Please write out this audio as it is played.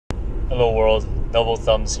Hello world, double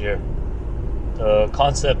thumbs here. The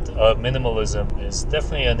concept of minimalism is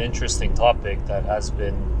definitely an interesting topic that has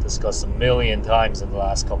been discussed a million times in the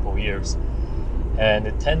last couple of years. And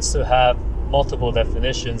it tends to have multiple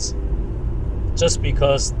definitions just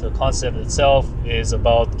because the concept itself is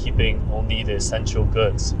about keeping only the essential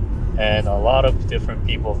goods. And a lot of different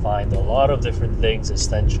people find a lot of different things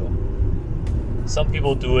essential. Some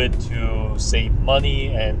people do it to save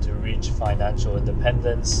money and to reach financial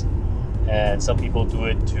independence. And some people do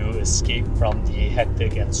it to escape from the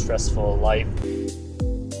hectic and stressful life.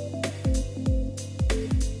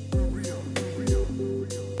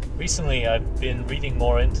 Recently, I've been reading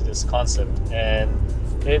more into this concept, and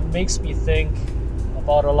it makes me think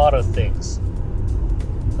about a lot of things.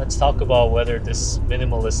 Let's talk about whether this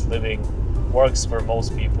minimalist living works for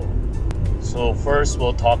most people. So first,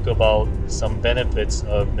 we'll talk about some benefits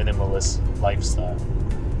of minimalist lifestyle.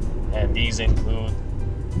 And these include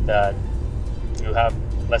that you have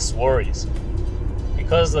less worries.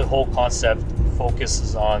 Because the whole concept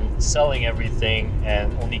focuses on selling everything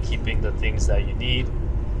and only keeping the things that you need,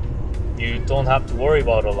 you don't have to worry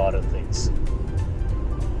about a lot of things.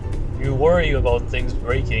 You worry about things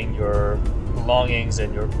breaking your belongings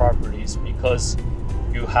and your properties because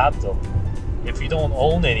you have them. If you don't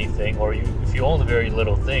own anything, or if you own very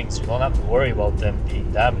little things, you don't have to worry about them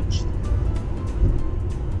being damaged.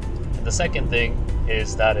 And the second thing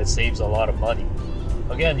is that it saves a lot of money.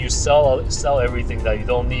 Again, you sell everything that you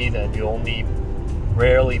don't need, and you only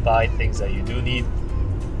rarely buy things that you do need.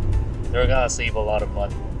 You're gonna save a lot of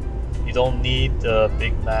money. You don't need the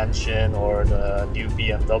big mansion or the new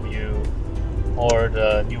BMW or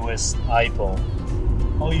the newest iPhone.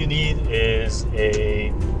 All you need is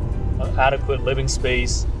an adequate living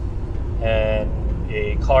space and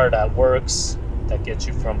a car that works, that gets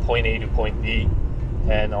you from point A to point B,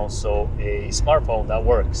 and also a smartphone that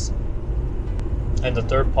works. And the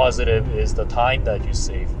third positive is the time that you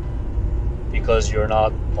save, because you're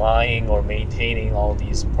not buying or maintaining all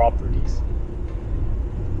these properties.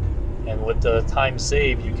 And with the time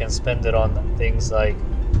saved, you can spend it on things like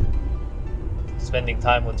spending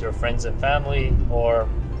time with your friends and family, or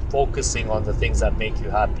focusing on the things that make you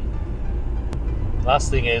happy.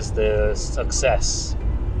 Last thing is the success.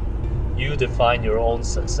 You define your own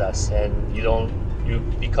success, and you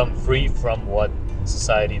become free from what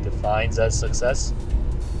society defines as success,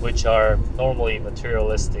 which are normally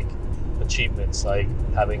materialistic achievements like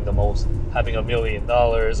having $1 million,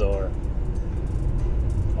 or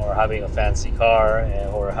having a fancy car,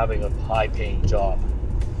 or having a high-paying job.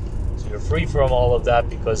 So you're free from all of that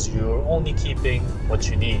because you're only keeping what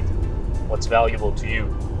you need, what's valuable to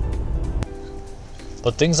you.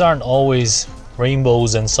 But things aren't always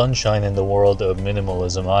rainbows and sunshine in the world of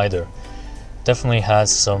minimalism either. Definitely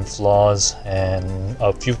has some flaws, and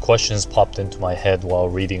a few questions popped into my head while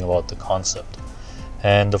reading about the concept.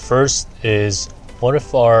 And the first is, what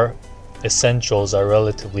if our essentials are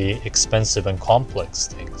relatively expensive and complex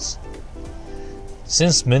things?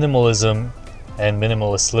 Since minimalism and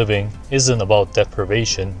minimalist living isn't about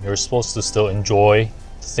deprivation, you're supposed to still enjoy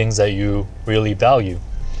the things that you really value.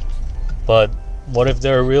 But what if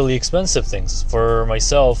they're really expensive things? For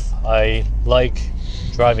myself, I like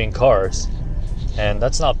driving cars. And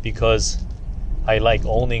that's not because I like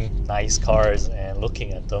owning nice cars and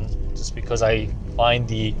looking at them, just because I find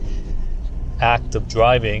the act of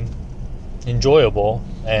driving enjoyable,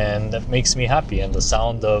 and that makes me happy. And the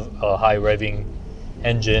sound of a high revving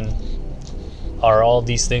engine are all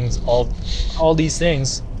these things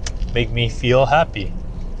make me feel happy.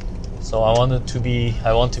 So I want to be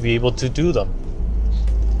able to do them.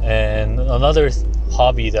 And another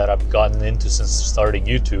hobby that I've gotten into since starting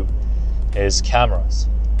YouTube is cameras.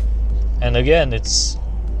 And again,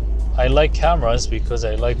 I like cameras because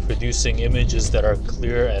I like producing images that are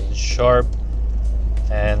clear and sharp,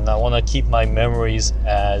 and I want to keep my memories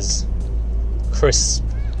as crisp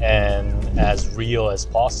and as real as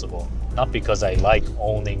possible, not because I like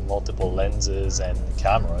owning multiple lenses and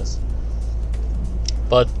cameras.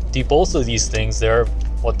 But both of these things, they're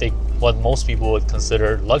what most people would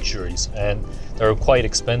consider luxuries, and they're quite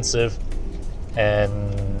expensive,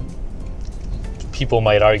 and people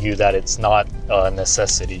might argue that it's not a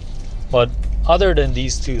necessity. But other than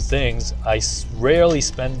these two things, I rarely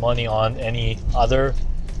spend money on any other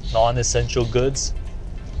non-essential goods.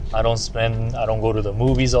 I don't go to the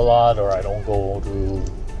movies a lot, or I don't go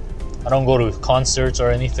to concerts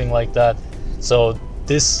or anything like that. So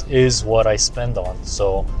this is what I spend on.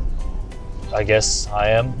 So I guess I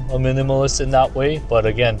am a minimalist in that way. But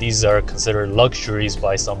again, these are considered luxuries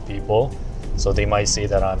by some people, so they might say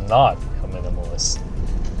that I'm not a minimalist.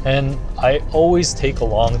 And I always take a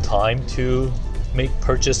long time to make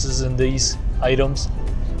purchases in these items.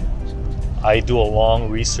 I do a long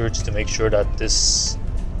research to make sure that this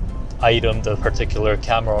item, the particular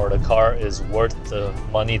camera or the car, is worth the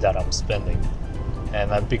money that I'm spending.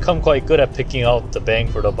 And I've become quite good at picking out the bang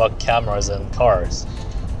for the buck cameras and cars,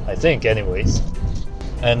 I think anyways.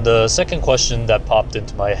 And the second question that popped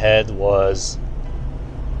into my head was,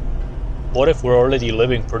 what if we're already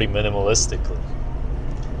living pretty minimalistically?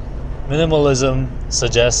 Minimalism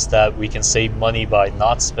suggests that we can save money by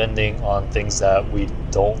not spending on things that we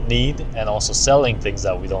don't need and also selling things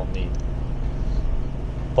that we don't need.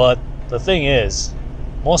 But the thing is,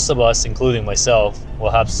 most of us, including myself,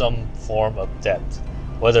 will have some form of debt,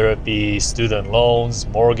 whether it be student loans,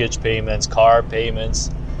 mortgage payments, car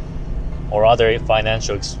payments, or other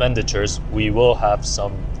financial expenditures. We will have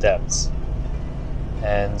some debts.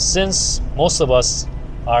 And since most of us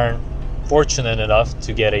aren't fortunate enough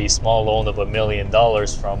to get a small loan of $1 million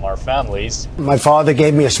from our families, my father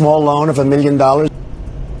gave me a small loan of $1 million.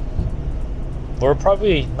 We're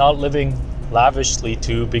probably not living lavishly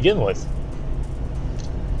to begin with.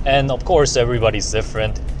 And of course, everybody's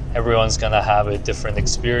different. Everyone's gonna have a different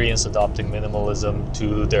experience adopting minimalism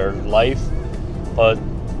to their life. But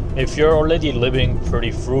if you're already living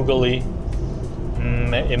pretty frugally,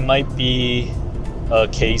 it might be a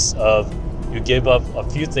case of you give up a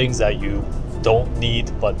few things that you don't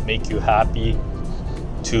need but make you happy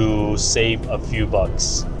to save a few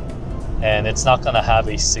bucks. And it's not gonna have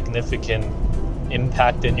a significant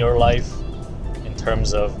impact in your life in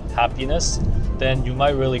terms of happiness, then you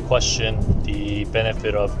might really question the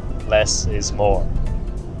benefit of less is more.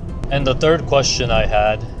 And the third question I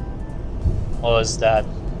had was that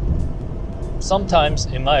sometimes,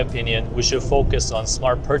 in my opinion, we should focus on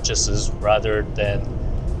smart purchases rather than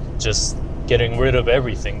just getting rid of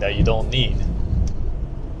everything that you don't need.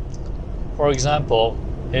 For example,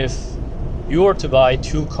 if you were to buy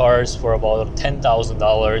 2 cars for about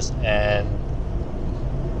 $10,000 and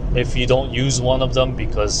if you don't use one of them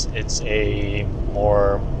because it's a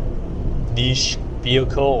more niche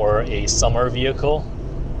vehicle or a summer vehicle,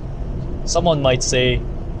 someone might say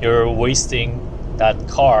you're wasting that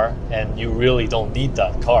car and you really don't need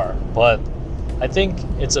that car. But I think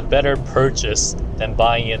it's a better purchase than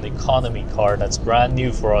buying an economy car that's brand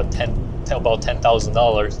new for about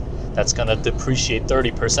 $10,000 that's gonna depreciate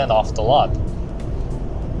 30% off the lot.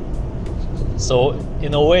 So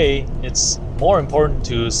in a way, it's more important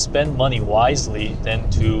to spend money wisely than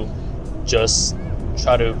to just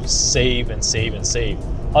try to save and save and save.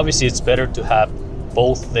 Obviously, it's better to have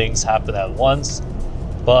both things happen at once,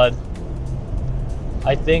 but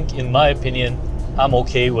I think, in my opinion, I'm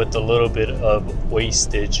okay with a little bit of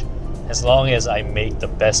wastage as long as I make the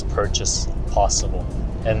best purchase possible.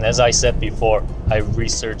 And as I said before, I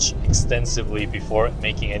research extensively before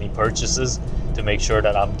making any purchases to make sure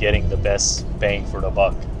that I'm getting the best bang for the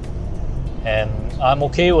buck. And I'm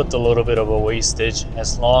okay with a little bit of a wastage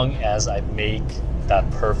as long as I make that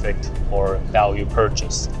perfect or value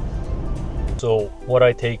purchase. So what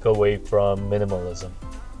I take away from minimalism,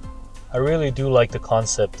 I really do like the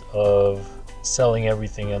concept of selling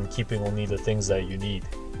everything and keeping only the things that you need.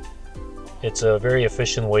 It's a very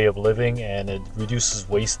efficient way of living and it reduces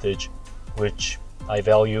wastage, which I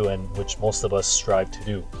value and which most of us strive to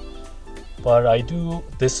do. But I do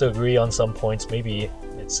disagree on some points. Maybe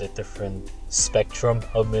it's a different spectrum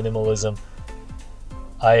of minimalism.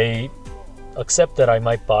 I accept that I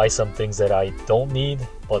might buy some things that I don't need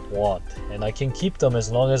but want, and I can keep them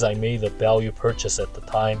as long as I made a value purchase at the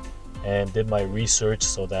time and did my research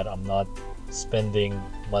so that I'm not spending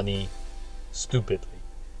money stupidly.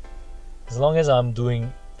 As long as I'm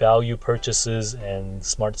doing value purchases and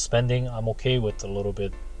smart spending, I'm okay with a little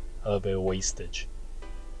bit of a wastage.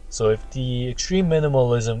 So if the extreme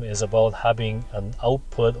minimalism is about having an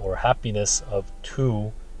output or happiness of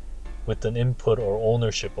 2 with an input or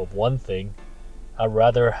ownership of 1 thing, I'd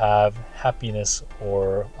rather have happiness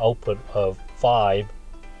or output of 5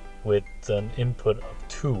 with an input of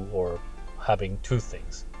 2 or having 2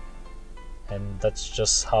 things. And that's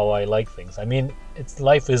just how I like things. I mean,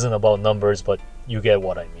 life isn't about numbers, but you get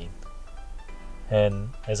what I mean. And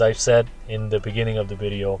as I've said in the beginning of the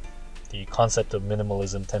video, the concept of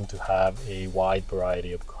minimalism tend to have a wide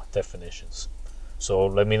variety of definitions. So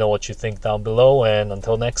let me know what you think down below, and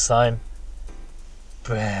until next time,